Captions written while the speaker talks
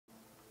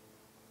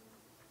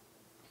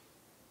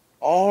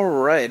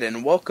Alright,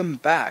 and welcome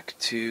back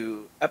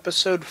to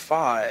episode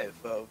 5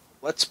 of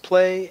Let's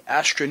Play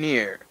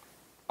Astroneer.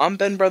 I'm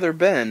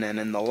benbrotherben, and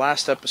in the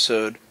last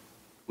episode,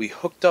 we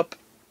hooked up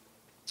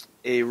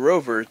a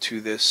rover to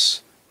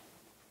this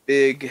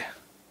big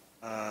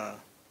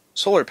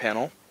solar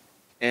panel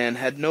and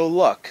had no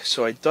luck,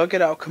 so I dug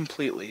it out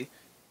completely.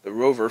 The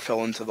rover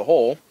fell into the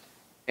hole,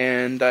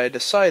 and I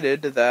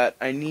decided that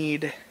I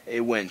need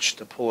a winch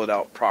to pull it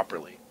out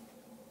properly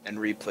and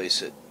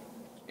replace it.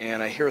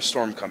 And I hear a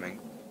storm coming.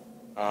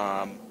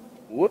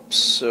 Whoops,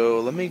 so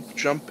let me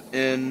jump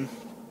in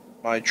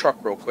my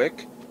truck real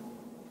quick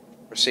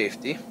for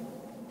safety,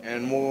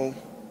 and we'll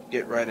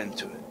get right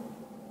into it.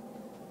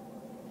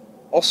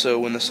 Also,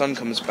 when the sun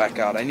comes back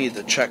out, I need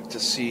to check to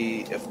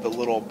see if the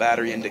little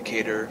battery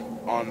indicator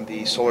on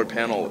the solar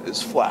panel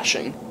is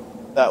flashing.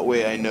 That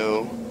way I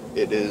know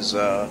it is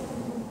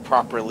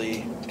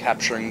properly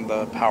capturing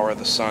the power of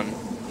the sun.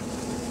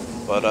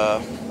 But,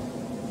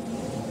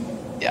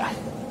 yeah.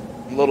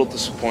 I'm a little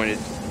disappointed.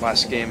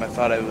 Last game I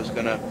thought I was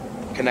gonna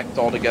connect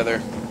all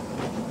together.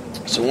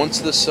 So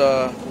once this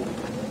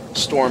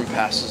storm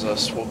passes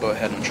us, we'll go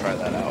ahead and try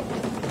that out.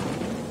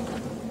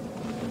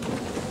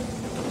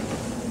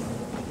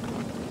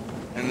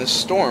 And this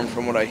storm,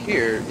 from what I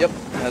hear,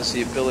 has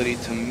the ability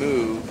to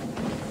move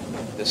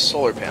this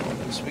solar panel.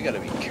 So we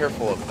gotta be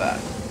careful of that.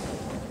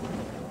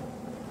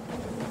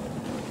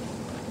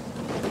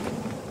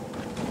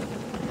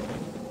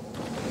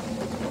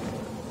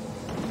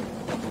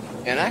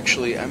 And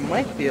actually, I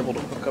might be able to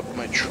hook up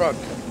my truck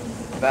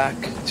back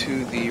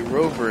to the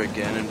rover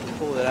again and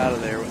pull it out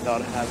of there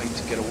without having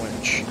to get a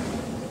winch.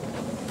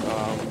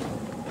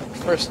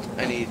 First,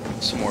 I need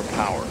some more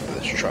power for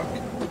this truck.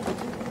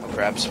 I'll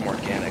grab some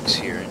organics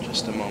here in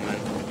just a moment.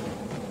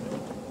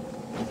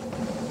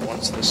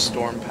 Once this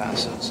storm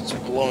passes, it's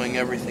blowing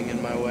everything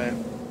in my way.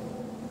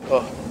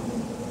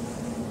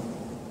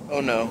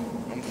 Oh no,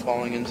 I'm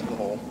falling into the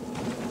hole.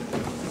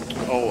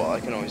 Oh well, I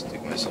can always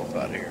dig myself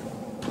out of here.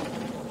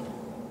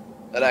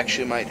 That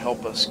actually might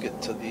help us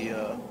get to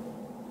the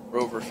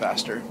rover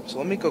faster. So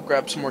let me go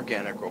grab some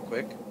organic real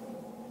quick.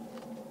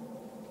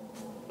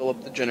 Fill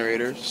up the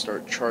generator,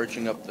 start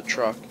charging up the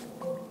truck,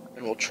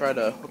 and we'll try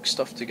to hook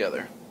stuff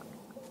together.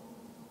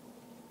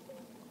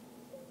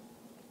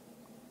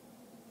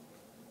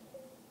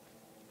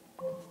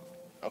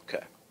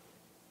 Okay.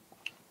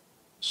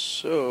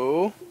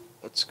 So,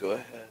 let's go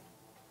ahead.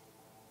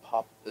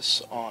 Pop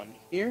this on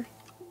here.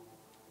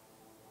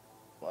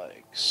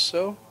 Like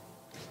so.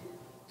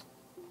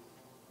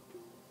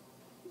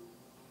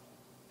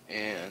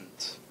 And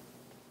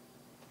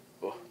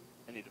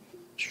I need to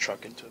move this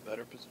truck into a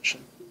better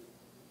position.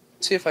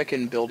 Let's see if I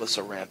can build us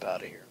a ramp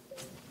out of here.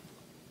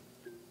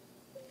 I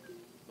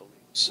believe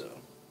so.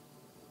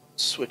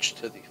 Switch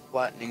to the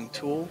flattening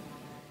tool.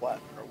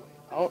 Flatten our way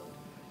out.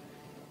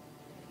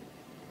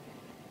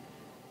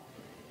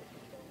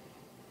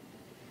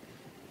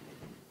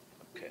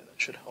 Okay,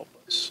 that should help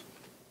us.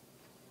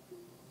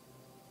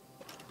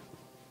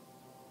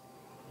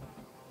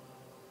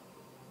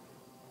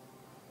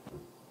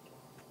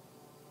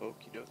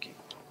 Okie dokie.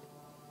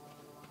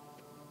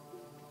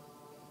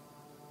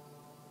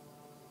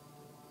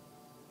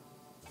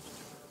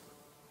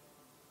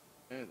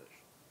 Okay,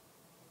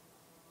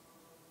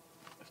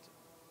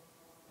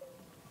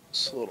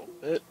 just a little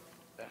bit.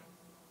 Okay.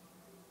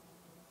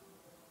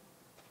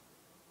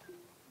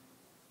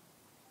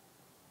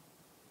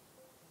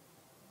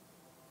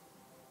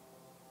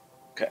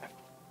 Okay.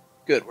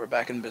 Good, we're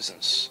back in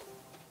business.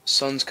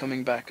 Sun's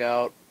coming back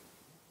out.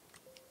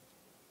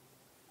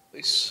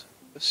 Place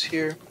this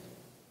here.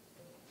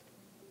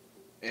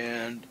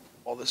 And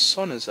while the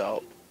sun is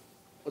out,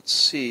 let's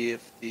see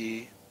if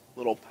the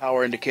little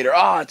power indicator...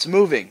 it's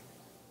moving!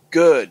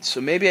 Good. So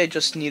maybe I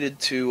just needed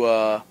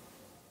to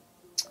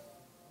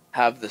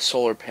have the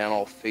solar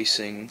panel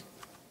facing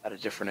at a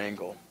different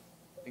angle.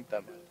 I think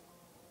that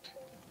might...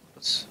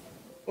 Let's...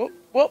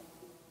 Well,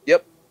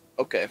 yep.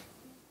 Okay.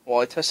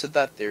 Well, I tested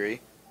that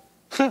theory.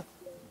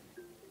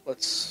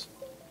 Let's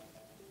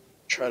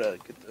try to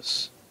get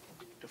this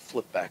to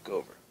flip back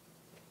over.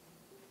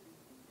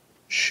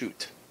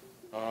 Shoot.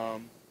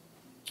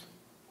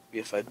 Maybe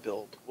if I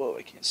build... Whoa,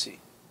 I can't see.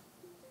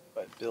 If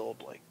I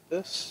build like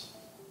this...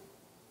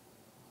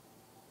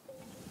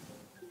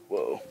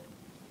 Whoa.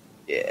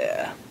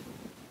 Yeah.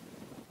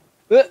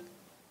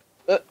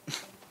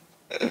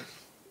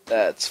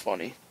 That's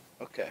funny.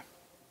 Okay.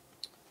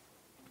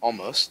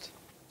 Almost.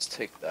 Let's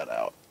take that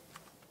out.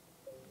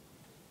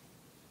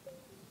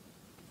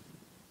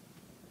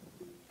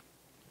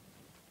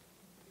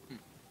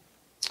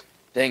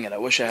 Dang it, I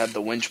wish I had the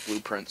winch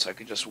blueprint so I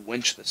could just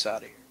winch this out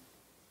of here.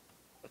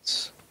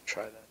 Let's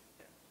try that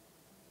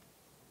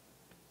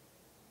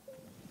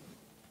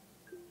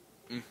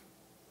again.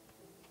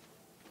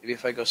 Maybe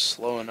if I go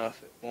slow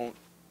enough, it won't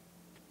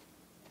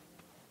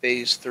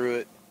phase through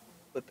it,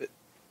 flip it.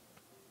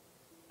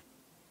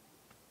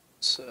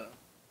 Let's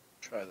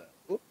try that.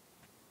 Whoop.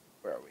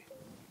 Where are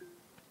we?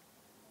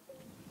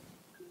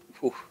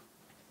 Whew.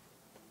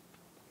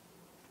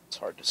 It's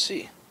hard to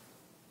see.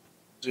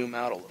 zoom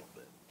out a little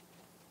bit.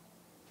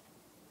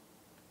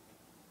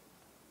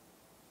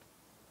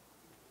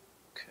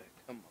 Okay,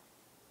 come on.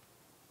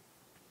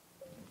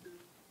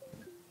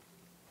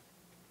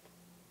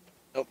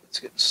 Nope, it's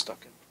getting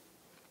stuck in.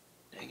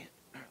 Dang it.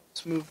 Alright,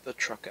 let's move the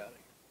truck out of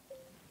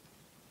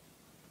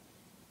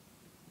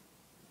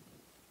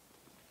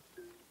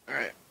here.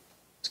 Alright,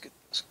 let's get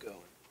this going.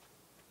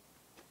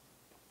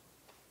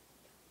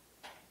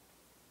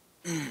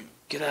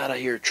 Get out of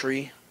here,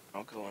 tree.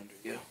 I'll go under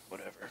you.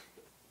 Whatever.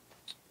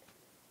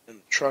 In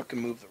the truck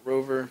and move the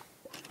rover.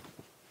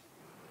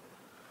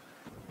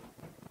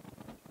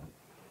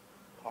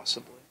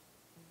 Possibly.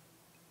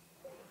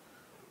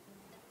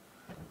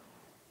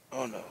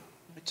 Oh no.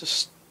 I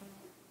just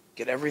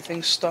get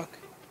everything stuck.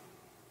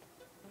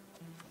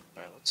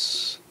 Alright,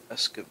 let's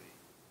excavate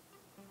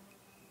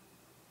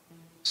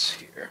this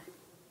here.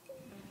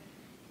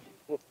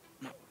 Whoop,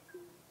 no.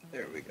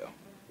 There we go.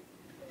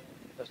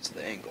 That's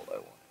the angle I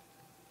want.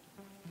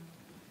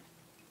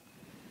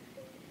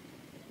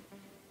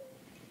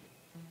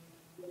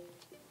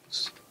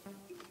 Let's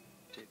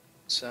dig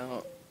this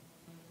out.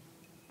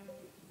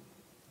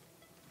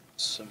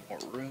 Some more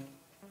room.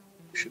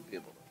 Should be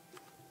able to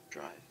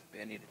drive.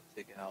 Maybe I need to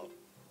dig out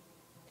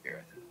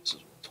here. I think this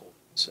is what's holding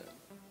this in.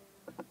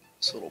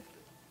 This little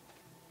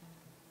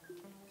bit.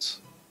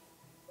 Let's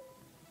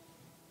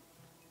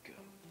go.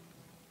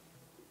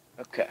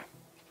 Okay.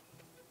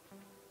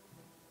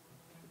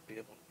 Be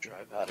able to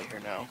drive out of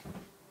here now.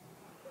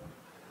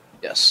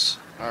 Yes.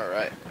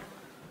 Alright.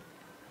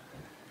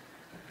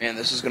 Man,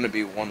 this is going to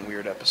be one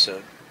weird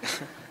episode.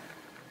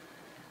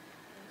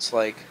 It's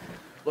like,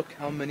 look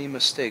how many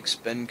mistakes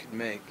Ben can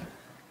make.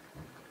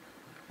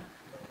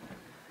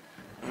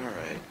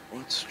 Alright,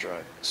 let's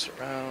drive this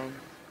around.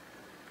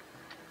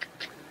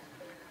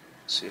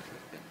 See if we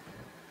can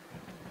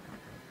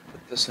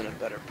put this in a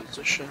better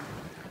position.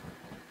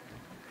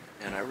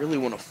 And I really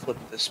want to flip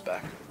this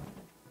back.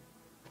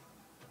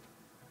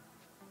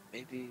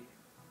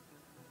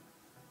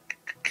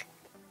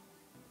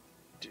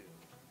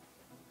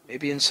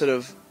 Maybe instead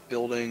of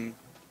building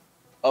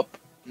up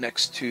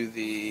next to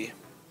the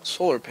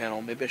solar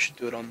panel, maybe I should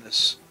do it on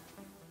this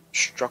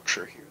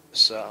structure here,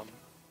 this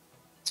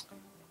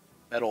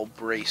metal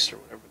brace or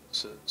whatever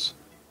this is.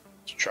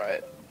 Let's try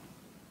it.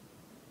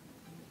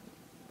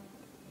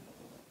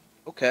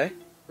 Okay,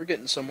 we're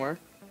getting somewhere.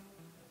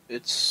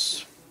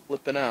 It's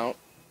flipping out.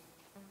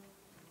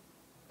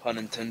 Pun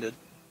intended.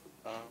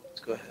 Let's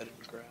go ahead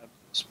and grab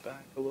this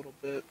back a little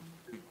bit.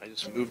 I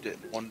just moved it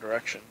in one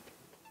direction.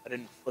 I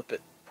didn't flip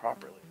it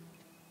properly.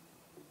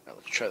 Now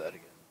let's try that again.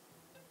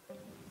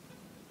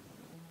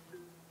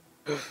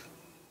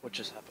 What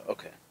just happened?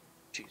 Okay.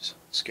 Jeez,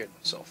 scared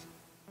myself.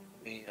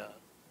 Me,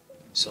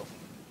 myself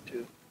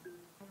too.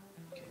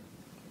 Okay.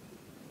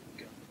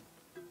 Go.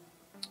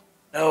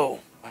 No!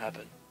 What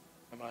happened?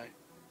 Did I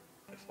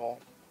fall?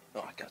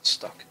 No, I got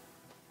stuck.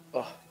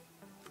 Oh.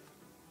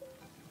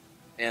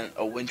 And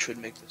a winch would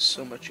make this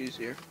so much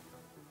easier.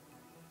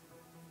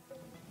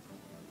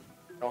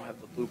 I don't have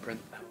the blueprint,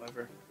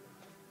 however.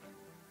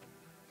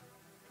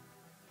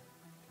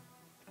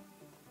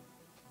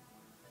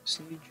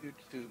 Just need you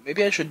to...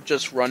 Maybe I should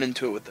just run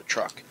into it with the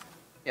truck.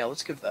 Yeah,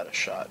 let's give that a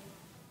shot.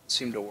 It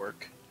seemed to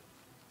work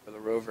for the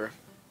rover.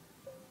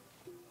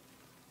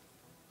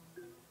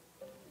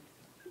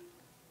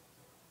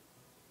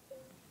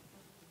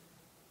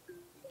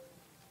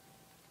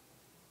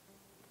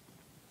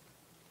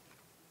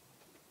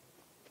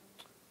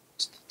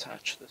 Let's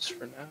detach this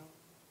for now.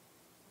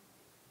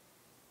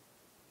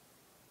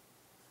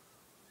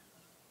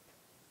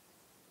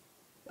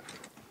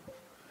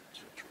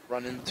 Just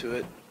run into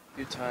it a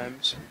few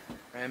times,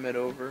 ram it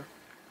over.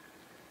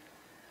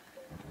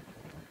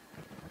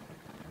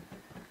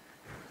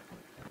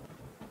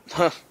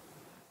 Huh.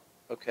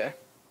 Okay.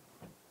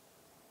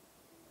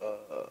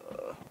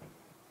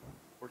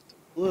 Worked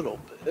a little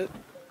bit.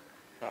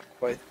 Not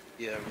quite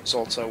the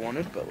results I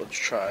wanted, but let's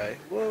try.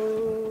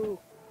 Whoa!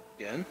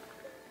 Again.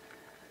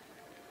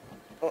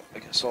 Oh, I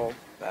guess I'll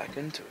back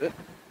into it.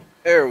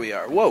 There we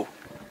are. Whoa!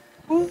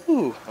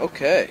 Woo!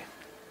 Okay.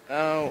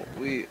 Now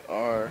we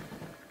are...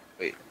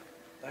 Wait.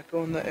 Did that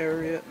go in the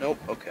area? Nope.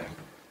 Okay.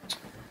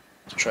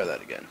 Let's try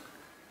that again.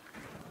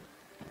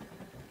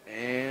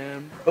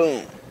 And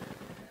boom!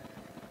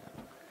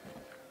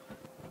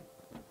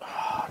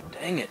 Ah,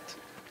 dang it.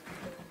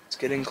 It's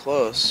getting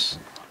close.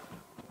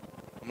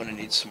 I'm gonna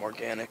need some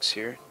organics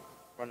here.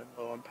 Running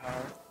low on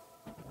power.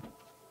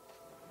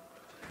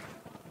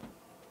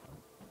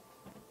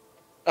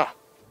 Ah,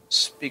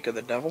 speak of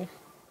the devil.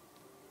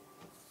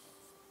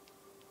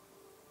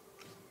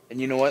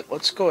 And you know what?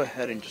 Let's go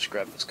ahead and just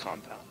grab this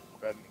compound.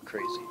 Drive me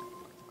crazy.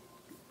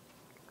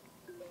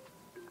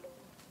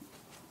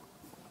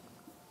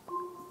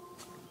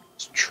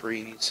 This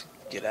tree needs to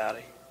get out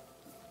of here.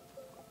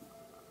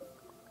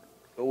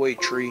 Go away,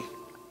 tree.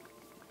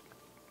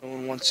 No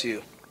one wants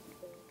you.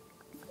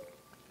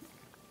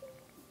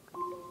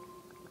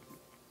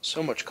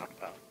 So much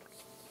compound.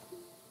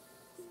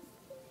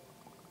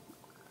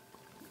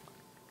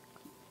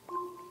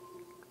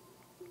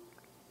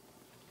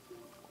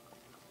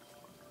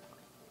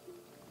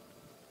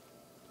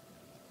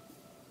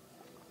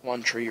 Come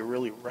on, tree, you're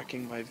really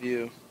wrecking my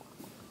view.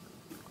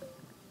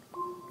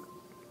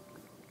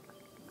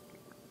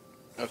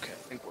 Okay,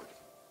 I think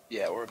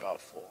we're about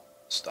full.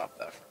 Stop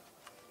that for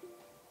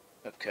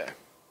okay.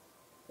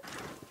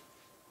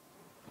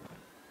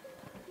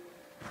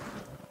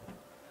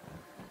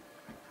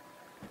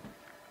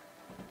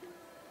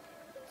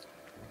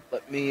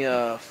 Let me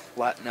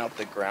flatten out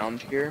the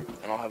ground here,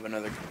 and I'll have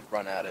another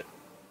run at it.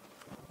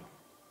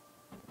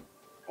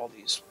 All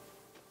these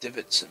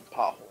divots and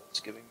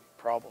potholes giving me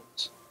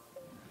problems.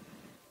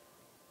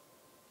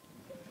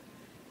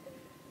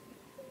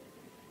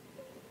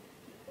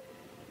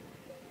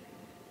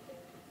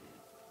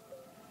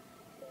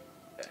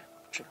 Okay,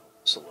 should help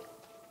us a little.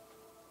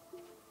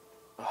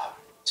 Oh,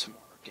 some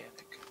more organic.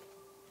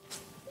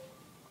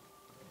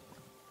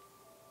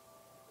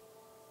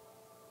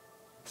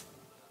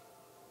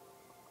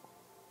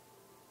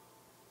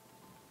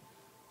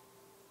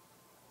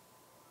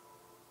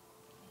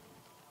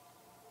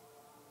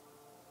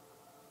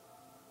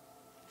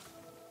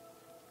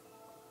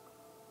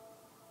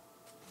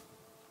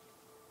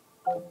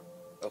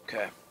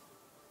 Okay.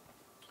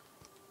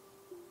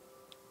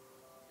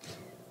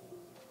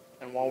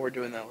 And while we're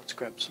doing that, let's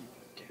grab some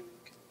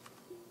organic.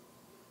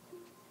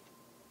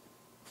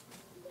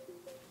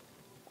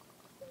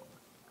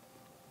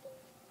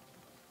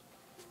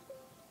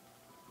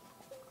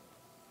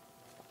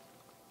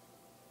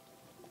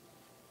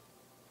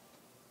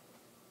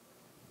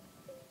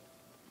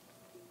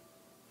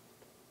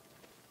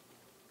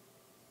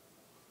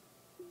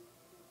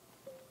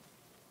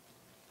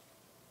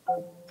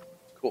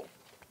 Cool.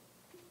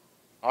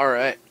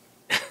 Alright.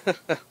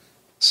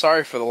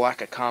 Sorry for the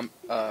lack of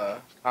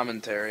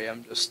commentary.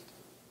 I'm just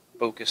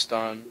focused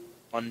on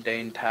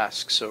mundane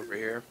tasks over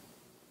here.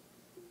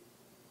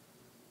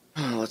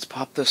 Let's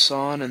pop this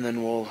on, and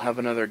then we'll have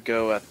another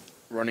go at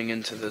running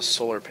into this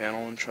solar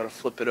panel and try to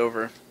flip it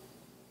over.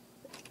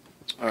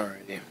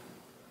 Alrighty.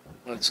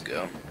 Let's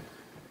go.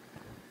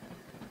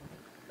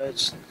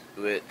 Let's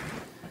do it.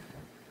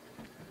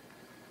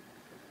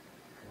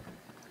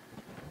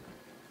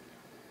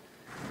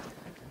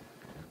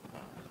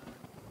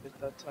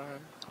 Hit that time.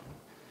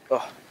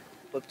 Oh,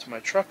 flipped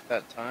my truck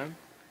that time.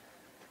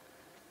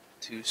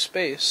 To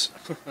space.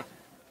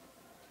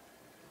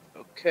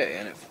 Okay,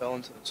 and it fell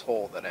into this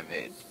hole that I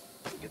made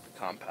to get the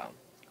compound.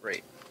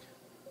 Great.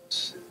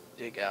 Let's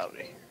dig out of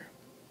here.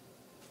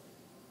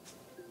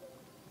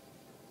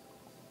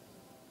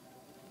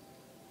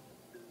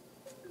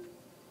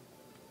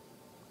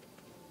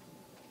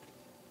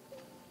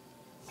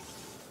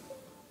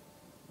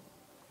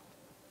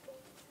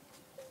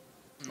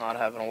 Not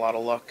having a lot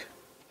of luck.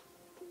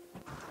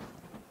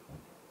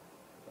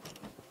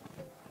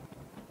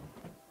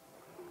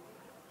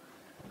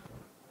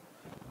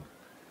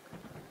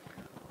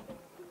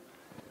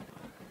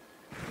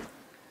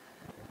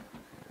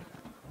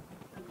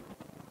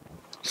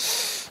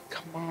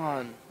 Come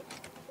on.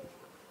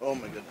 Oh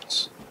my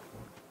goodness.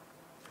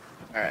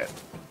 Alright.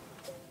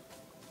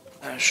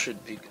 That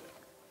should be good.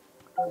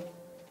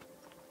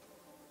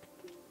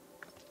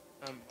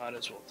 I might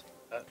as well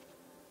take that.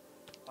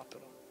 Pop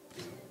it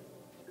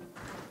on.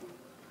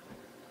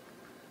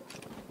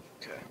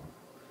 Okay.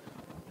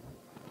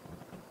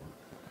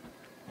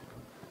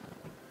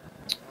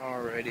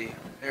 Alrighty.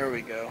 There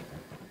we go.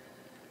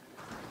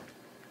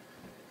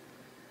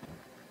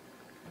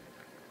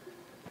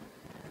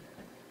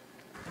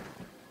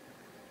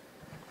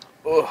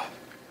 Oh,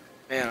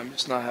 man, I'm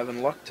just not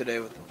having luck today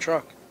with the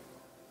truck.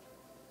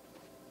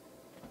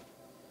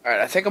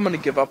 Alright, I think I'm going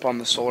to give up on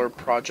the solar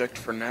project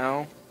for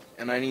now,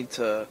 and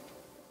what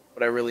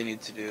I really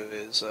need to do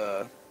is,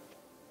 I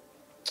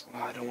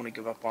don't want to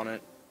give up on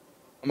it.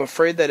 I'm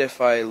afraid that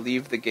if I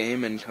leave the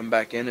game and come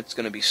back in, it's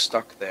going to be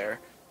stuck there.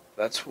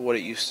 That's what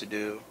it used to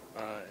do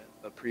in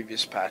the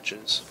previous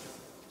patches.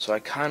 So I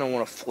kind of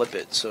want to flip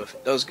it, so if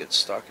it does get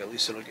stuck, at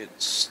least it'll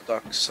get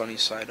stuck sunny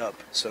side up,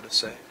 so to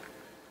say.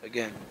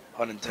 Again,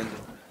 pun intended.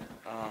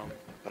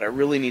 But I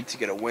really need to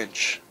get a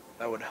winch.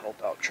 That would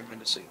help out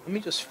tremendously. Let me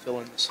just fill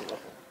in this little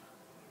hole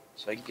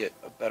so I can get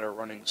a better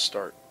running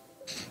start.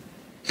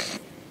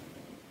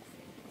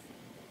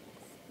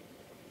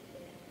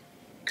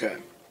 Okay.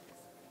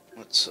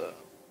 Let's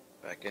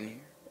back in here.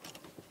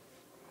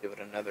 Give it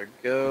another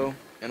go.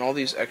 And all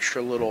these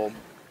extra little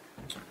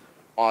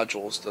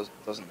modules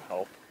doesn't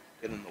help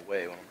get in the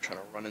way when I'm trying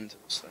to run into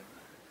this thing.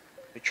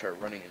 Let me try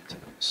running into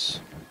this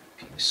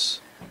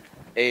piece.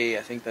 Hey,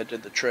 I think that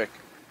did the trick.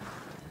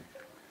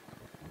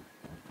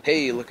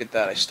 Hey, look at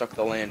that. I stuck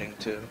the landing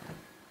too.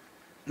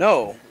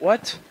 No,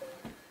 what?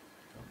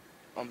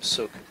 I'm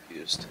so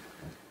confused.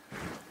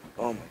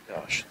 Oh my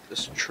gosh,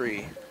 this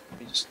tree. Let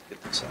me just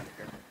get this out of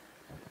here.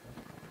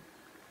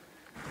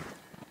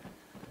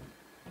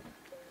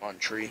 Come on,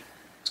 tree.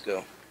 Let's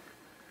go.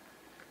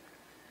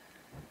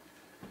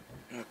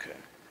 Okay.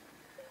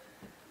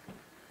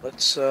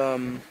 Let's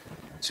do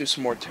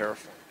some more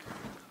terraforming.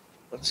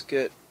 Let's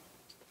get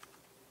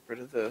rid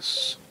of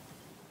this.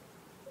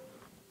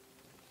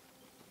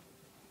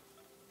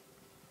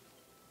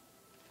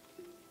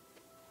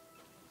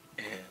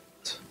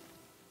 And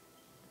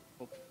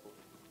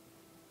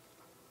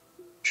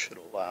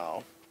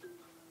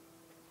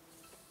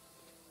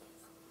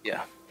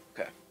Yeah,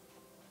 okay.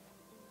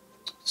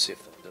 Let's see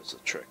if that does the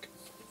trick.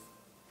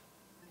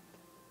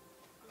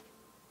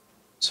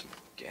 Some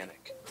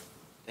organic.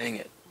 Dang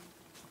it.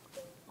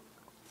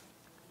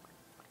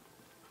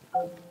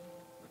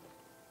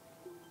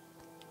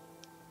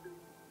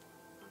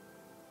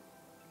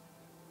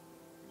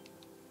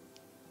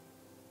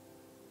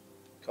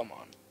 Come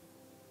on.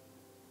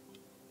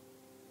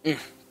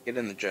 Get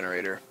in the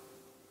generator.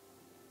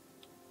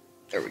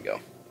 There we go.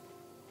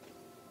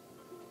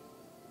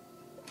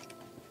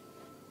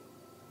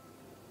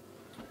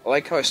 I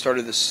like how I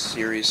started this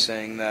series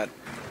saying that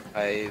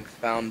I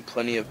found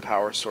plenty of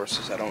power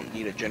sources. I don't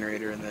need a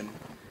generator, and then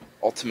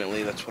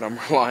ultimately that's what I'm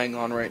relying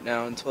on right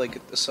now until I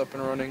get this up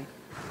and running.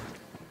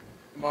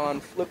 Come on,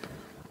 flip.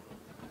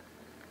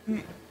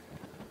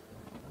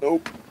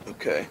 Nope.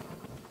 Okay.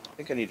 I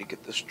think I need to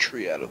get this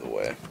tree out of the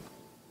way.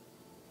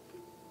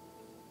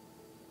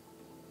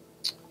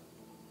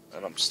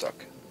 And I'm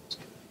stuck.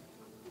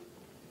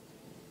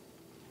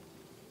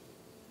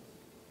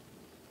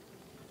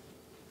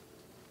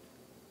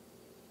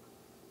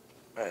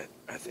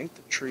 I think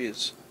the tree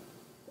is...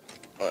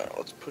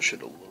 let's push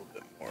it a little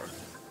bit more.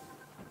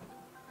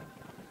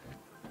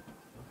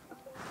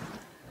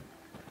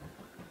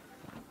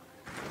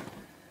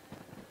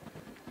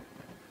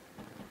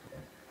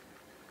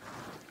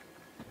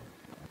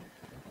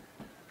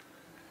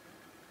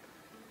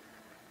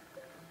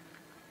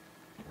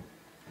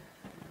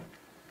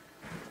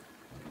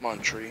 Come on,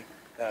 tree.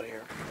 Get out of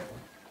here.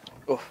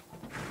 Oh.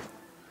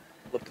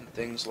 Flipping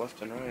things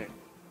left and right.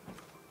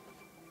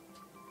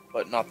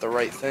 But not the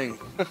right thing.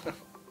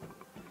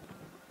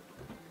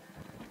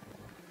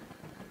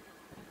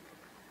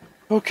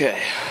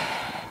 Okay.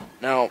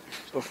 Now,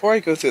 before I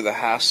go through the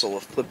hassle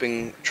of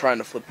trying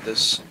to flip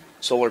this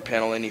solar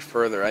panel any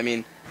further, I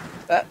mean,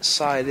 that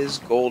side is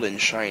gold and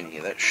shiny.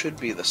 That should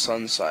be the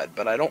sun side,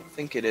 but I don't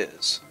think it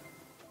is.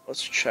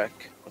 Let's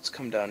check. Let's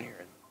come down here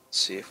and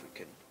see if we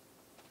can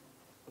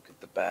look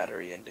at the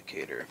battery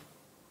indicator.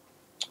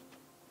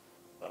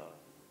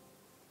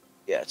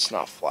 Yeah, it's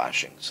not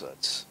flashing, so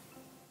that's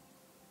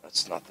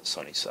not the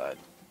sunny side.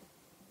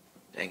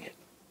 Dang it.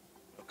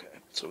 Okay,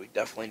 so we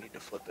definitely need to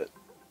flip it.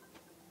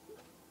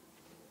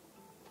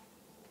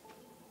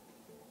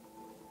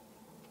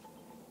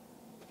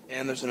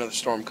 And there's another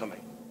storm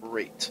coming.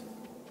 Great.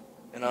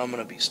 And I'm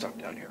gonna be stuck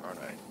down here, aren't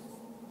I?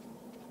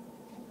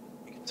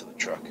 Get to the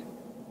truck.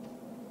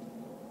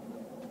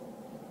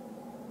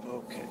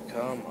 Okay,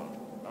 come on.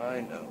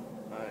 I know.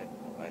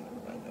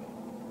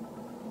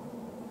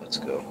 Let's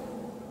go.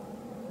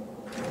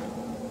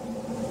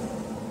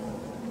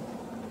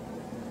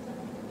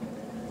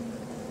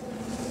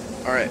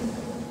 Alright.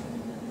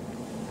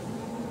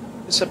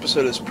 This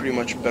episode has pretty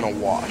much been a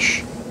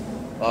wash.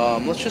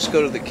 Let's just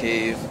go to the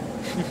cave.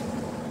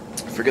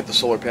 Forget the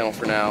solar panel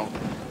for now.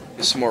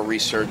 Do some more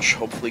research.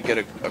 Hopefully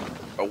get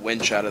a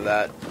winch out of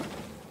that.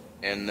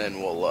 And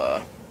then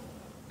we'll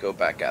go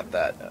back at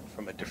that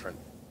from a different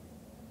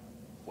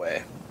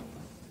way.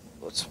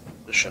 Let's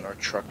position our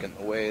truck in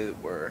the way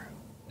where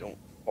we don't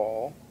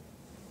fall.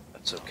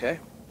 That's okay.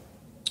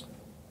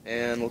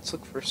 And let's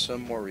look for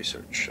some more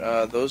research.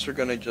 Those are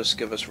going to just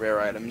give us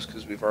rare items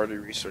because we've already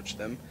researched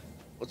them.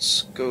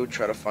 Let's go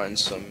try to find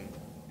some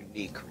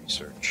unique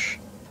research.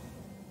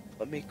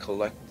 Let me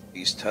collect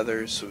these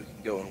tethers so we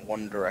can go in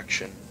one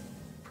direction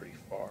pretty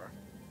far.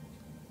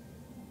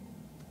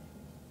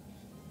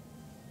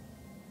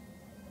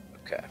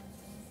 Okay.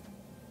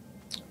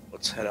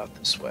 Let's head out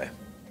this way.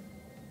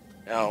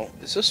 Now,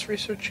 is this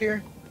research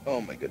here?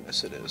 Oh my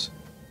goodness, it is.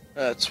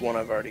 That's one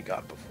I've already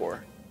got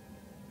before.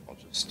 I'll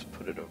just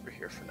put it over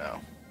here for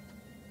now.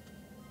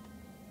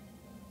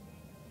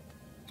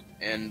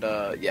 And,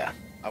 yeah,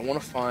 I want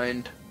to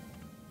find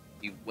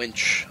the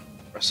winch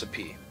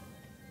recipe,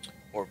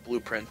 or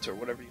blueprint, or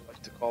whatever you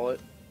like to call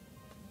it.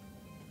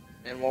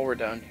 And while we're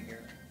down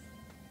here,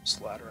 this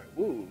laterite.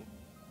 Woo!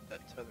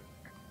 That tether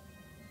there.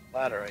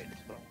 Laterite is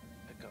what I want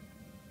to pick up.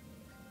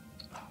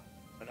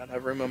 Do I not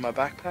have room in my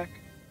backpack?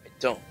 I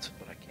don't,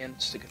 but I can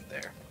stick it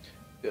there.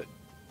 Good.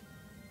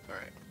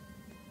 Alright.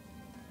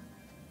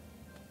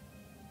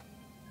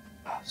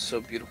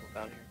 So beautiful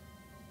down here.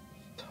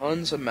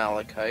 Tons of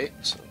malachite,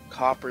 so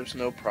copper's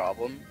no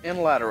problem, and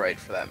laterite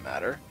for that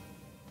matter.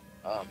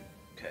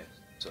 Okay,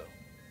 so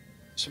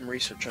some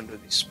research under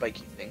these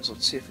spiky things.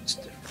 Let's see if it's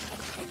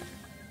different.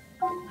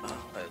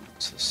 It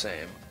looks the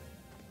same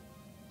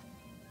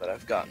that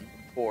I've gotten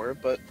before,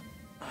 but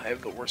I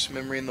have the worst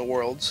memory in the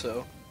world,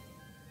 so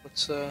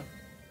let's, I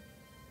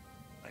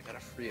gotta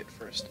free it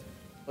first.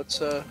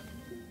 Let's,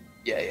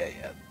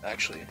 yeah.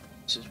 Actually,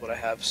 this is what I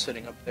have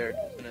sitting up there,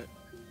 isn't it?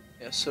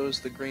 Yeah, so is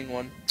the green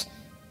one.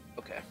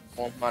 Okay,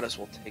 well, might as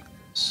well take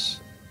this.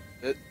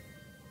 Let's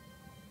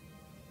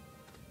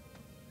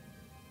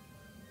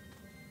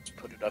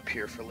put it up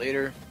here for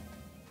later.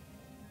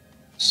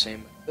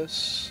 Same with this,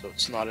 so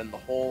it's not in the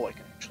hole. I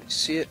can actually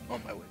see it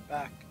on my way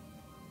back.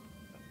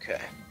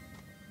 Okay.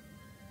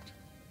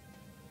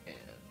 And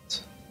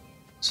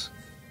let's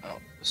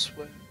out this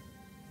way.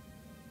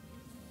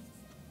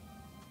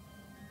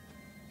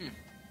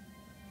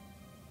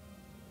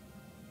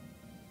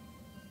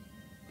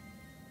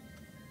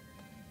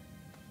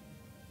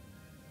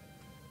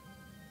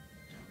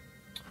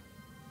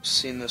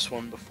 Seen this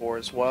one before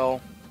as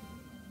well.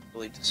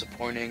 Really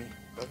disappointing. Do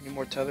I have any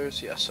more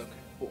tethers? Yes, okay,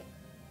 cool.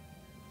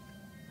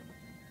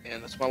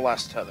 And that's my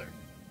last tether.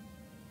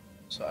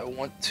 So I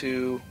want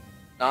to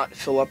not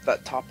fill up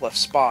that top left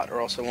spot, or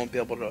else I won't be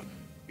able to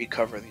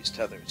recover these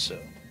tethers. So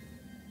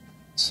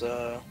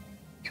let's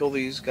kill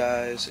these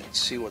guys and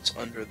see what's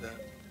under them.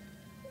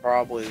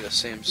 Probably the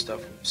same stuff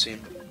we've seen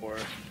before,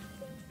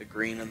 the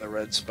green and the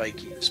red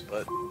spikies,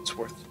 but it's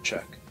worth the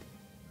check.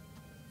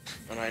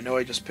 And I know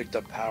I just picked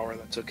up power,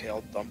 that's okay,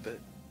 I'll dump it.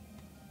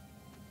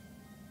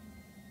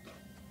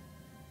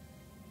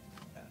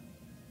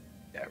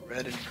 Yeah,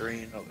 red and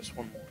green. Oh, there's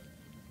one more.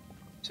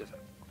 See if I...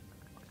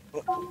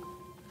 Oh,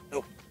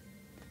 nope.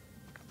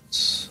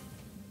 Let's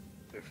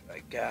wait for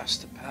that gas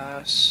to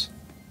pass.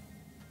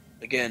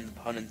 Again,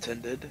 pun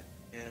intended.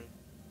 And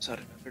is that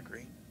another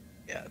green?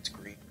 Yeah, it's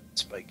green.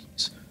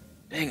 Spikies.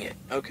 Dang it.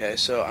 Okay,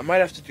 so I might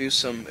have to do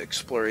some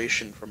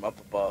exploration from up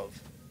above.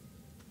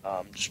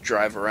 Just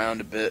drive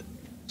around a bit,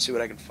 see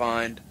what I can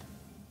find.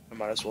 I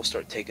might as well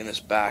start taking this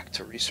back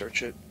to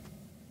research it.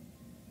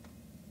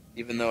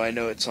 Even though I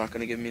know it's not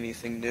going to give me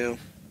anything new.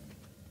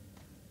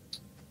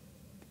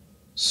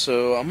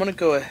 So I'm going to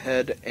go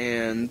ahead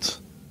and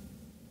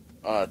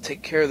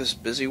take care of this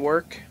busy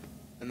work,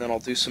 and then I'll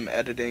do some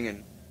editing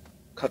and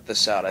cut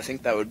this out. I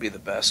think that would be the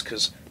best,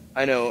 because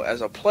I know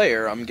as a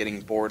player I'm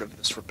getting bored of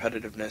this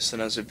repetitiveness,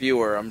 and as a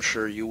viewer I'm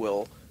sure you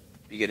will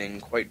be getting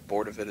quite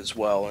bored of it as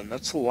well, and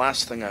that's the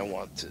last thing I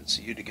want, is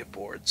you to get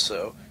bored.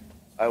 So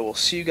I will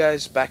see you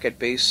guys back at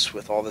base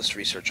with all this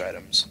research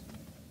items.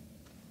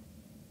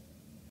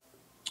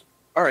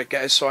 Alright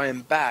guys, so I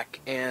am back,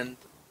 and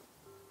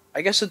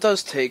I guess it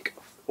does take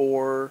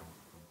 4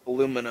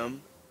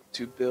 aluminum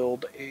to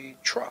build a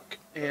truck.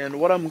 And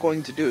what I'm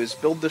going to do is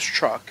build this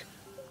truck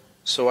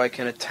so I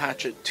can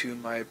attach it to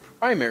my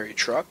primary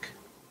truck,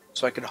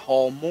 so I can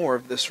haul more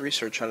of this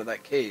research out of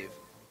that cave.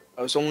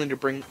 I was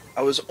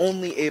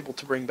only able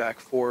to bring back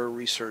 4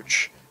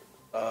 research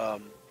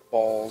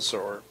balls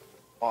or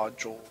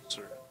modules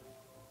or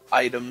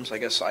items. I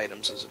guess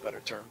items is a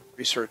better term.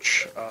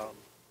 Research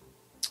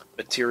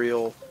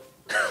material.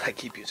 I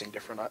keep using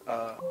different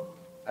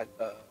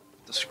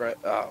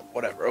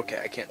whatever.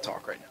 Okay, I can't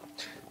talk right now.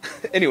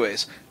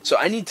 Anyways, so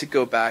I need to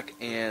go back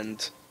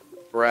and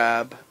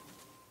grab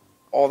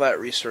all that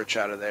research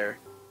out of there,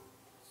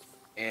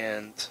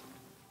 and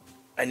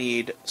I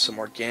need some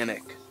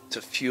organic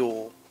to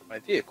fuel my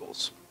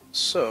vehicles.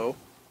 So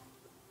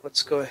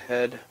let's go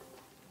ahead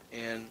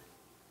and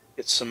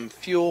get some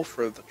fuel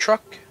for the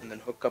truck, and then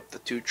hook up the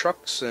 2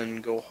 trucks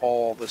and go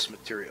haul all this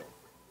material.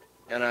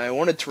 And I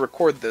wanted to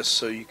record this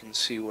so you can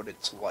see what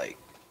it's like.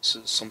 This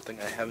is something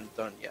I haven't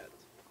done yet,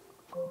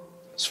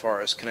 as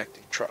far as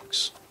connecting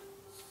trucks.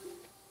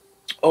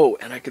 Oh,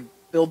 and I could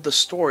build the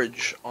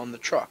storage on the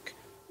truck.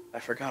 I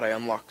forgot I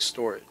unlocked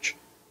storage.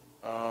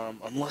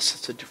 Unless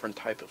it's a different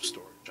type of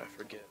storage, I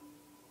forget.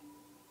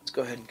 Let's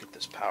go ahead and get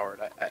this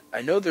powered.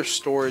 I know there's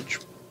storage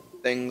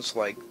things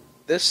like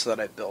this that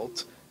I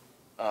built,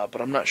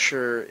 but I'm not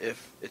sure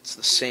if it's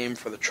the same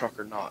for the truck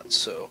or not,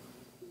 so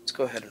let's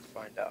go ahead and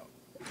find out.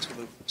 Let's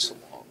move this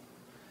along.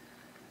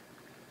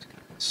 Let's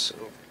get this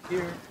over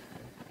here.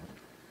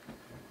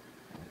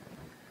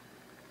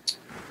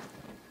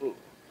 Ooh.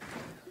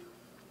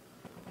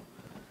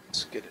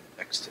 Let's get it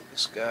next to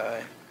this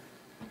guy.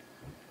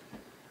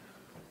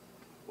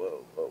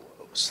 Whoa, whoa,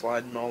 whoa.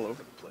 Sliding all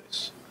over the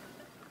place.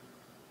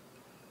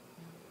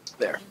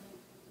 There.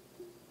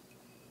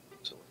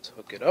 So let's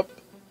hook it up.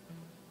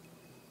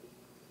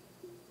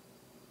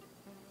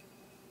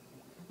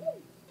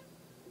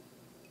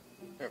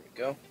 There we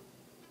go.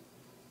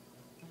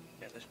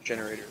 And this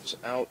generator's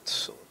out,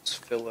 so let's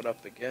fill it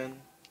up again.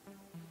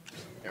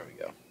 There we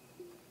go.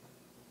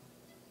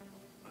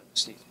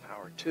 This needs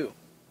power too.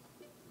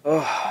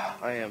 Oh,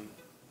 I am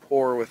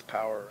poor with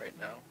power right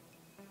now.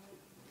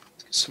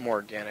 Let's get some more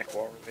organic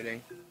while we're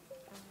waiting.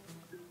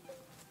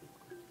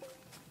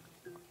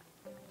 The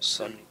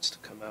sun needs to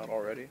come out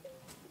already.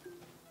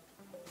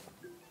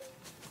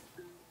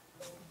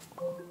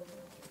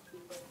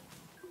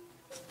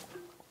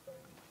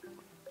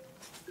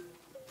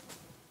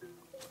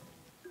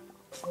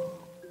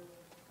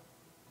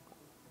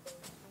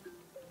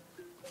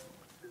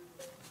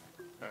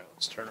 Alright,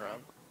 let's turn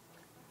around.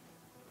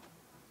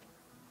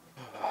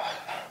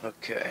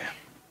 Okay.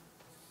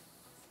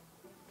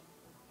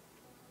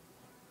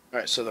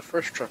 Alright, so the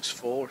first truck's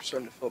full. We're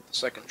starting to fill up the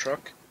second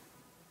truck.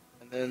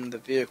 And then the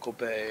vehicle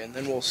bay. And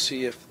then we'll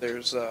see if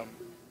there's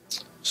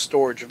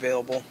storage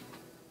available.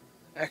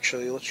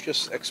 Actually, let's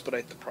just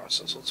expedite the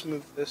process. Let's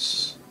move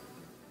this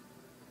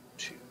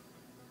to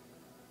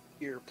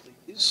here,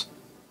 please.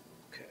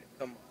 Okay,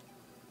 come on.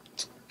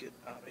 Let's get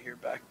out of here,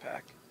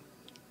 backpack.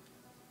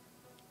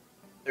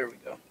 There we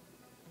go.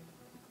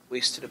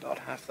 Wasted about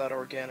half that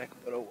organic,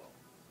 but oh well.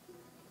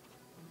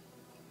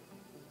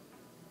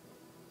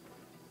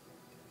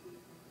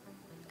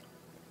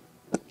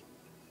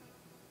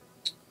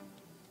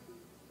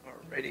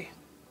 Alrighty.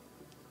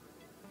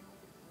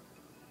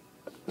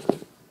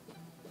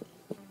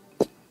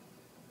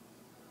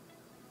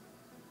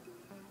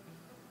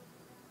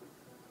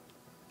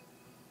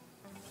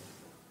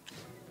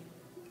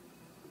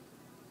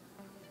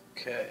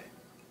 Okay.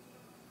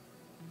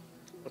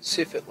 Let's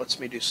see if it lets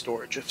me do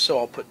storage. If so,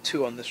 I'll put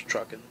 2 on this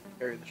truck and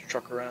carry this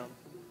truck around.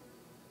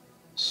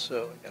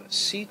 So I got a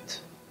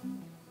seat,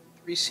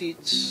 3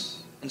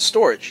 seats, and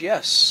storage,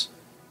 yes.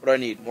 What do I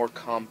need? More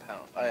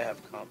compound. I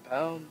have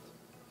compound.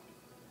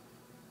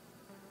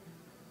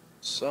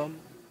 Some.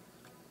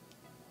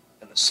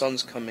 And the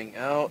sun's coming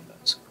out.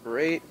 That's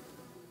great.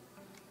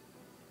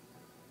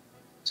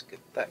 Let's get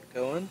that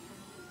going.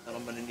 And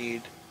I'm going to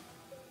need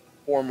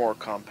 4 more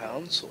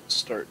compounds, so let's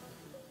start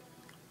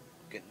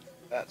getting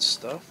that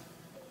stuff.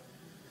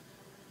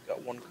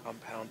 Got 1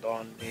 compound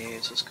on me.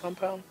 Is this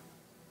compound?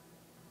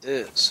 It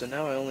is. So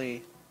now I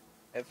only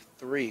have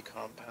 3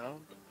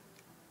 compound.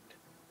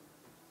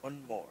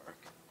 1 more.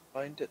 Can I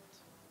find it?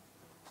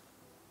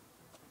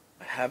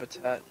 My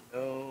habitat,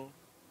 no.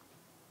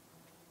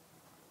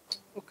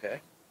 Okay.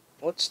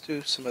 Let's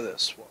do some of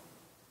this while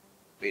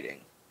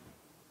waiting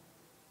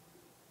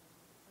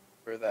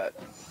for that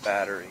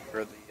battery,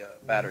 or the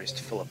batteries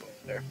to fill up over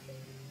there.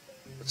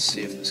 Let's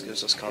see if this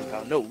gives us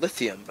compound. No,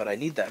 lithium, but I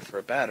need that for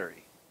a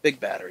battery. Big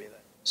battery,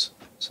 that is.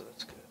 So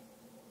that's good.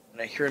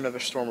 And I hear another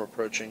storm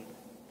approaching.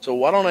 So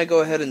why don't I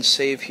go ahead and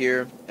save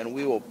here, and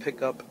we will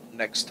pick up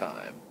next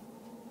time.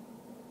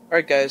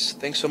 Alright guys,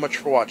 thanks so much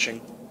for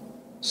watching.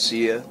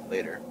 See ya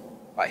later.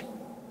 Bye.